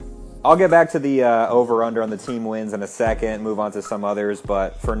I'll get back to the over-under on the team wins in a second, move on to some others,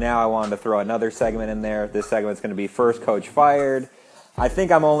 but for now I wanted to throw another segment in there. This segment's going to be First Coach Fired. I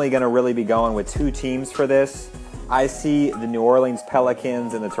think I'm only going to really be going with two teams for this. I see the New Orleans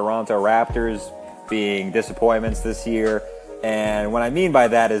Pelicans and the Toronto Raptors being disappointments this year, and what I mean by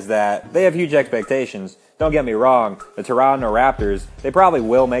that is that they have huge expectations. Don't get me wrong, the Toronto Raptors, they probably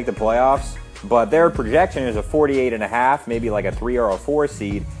will make the playoffs, but their projection is a 48.5, maybe like a 3 or a 4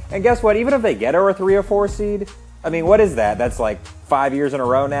 seed. And guess what? Even if they get a 3 or 4 seed, I mean, what is that? That's like 5 years in a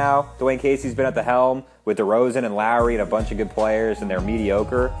row now. Dwayne Casey's been at the helm with DeRozan and Lowry and a bunch of good players, and they're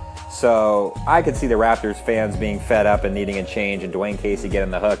mediocre. So I could see the Raptors fans being fed up and needing a change, and Dwayne Casey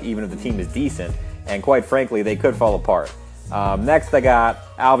getting the hook, even if the team is decent. And quite frankly, they could fall apart. Next, I got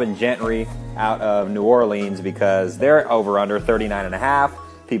Alvin Gentry out of New Orleans because they're over under 39.5.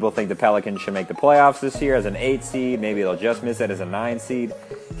 People think the Pelicans should make the playoffs this year as an 8 seed. Maybe they'll just miss it as a 9 seed.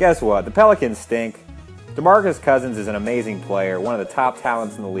 Guess what? The Pelicans stink. DeMarcus Cousins is an amazing player, one of the top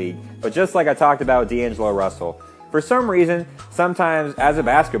talents in the league. But just like I talked about with D'Angelo Russell, for some reason, sometimes as a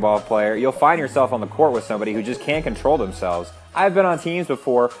basketball player, you'll find yourself on the court with somebody who just can't control themselves. I've been on teams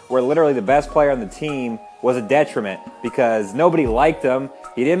before where literally the best player on the team was a detriment because nobody liked him.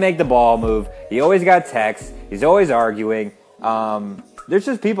 He didn't make the ball move. He always got texts. He's always arguing. There's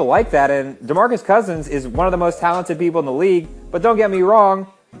just people like that, and DeMarcus Cousins is one of the most talented people in the league, but don't get me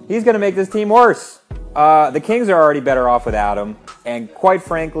wrong, he's going to make this team worse. The Kings are already better off without him, and quite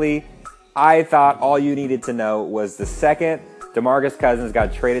frankly, I thought all you needed to know was the second DeMarcus Cousins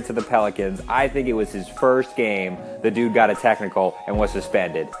got traded to the Pelicans, I think it was his first game, the dude got a technical and was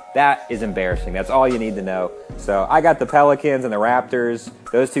suspended. That is embarrassing. That's all you need to know. So I got the Pelicans and the Raptors.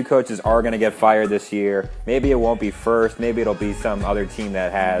 Those two coaches are going to get fired this year. Maybe it won't be first. Maybe it'll be some other team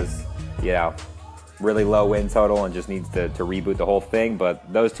that has, really low win total and just needs to reboot the whole thing.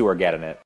 But those two are getting it.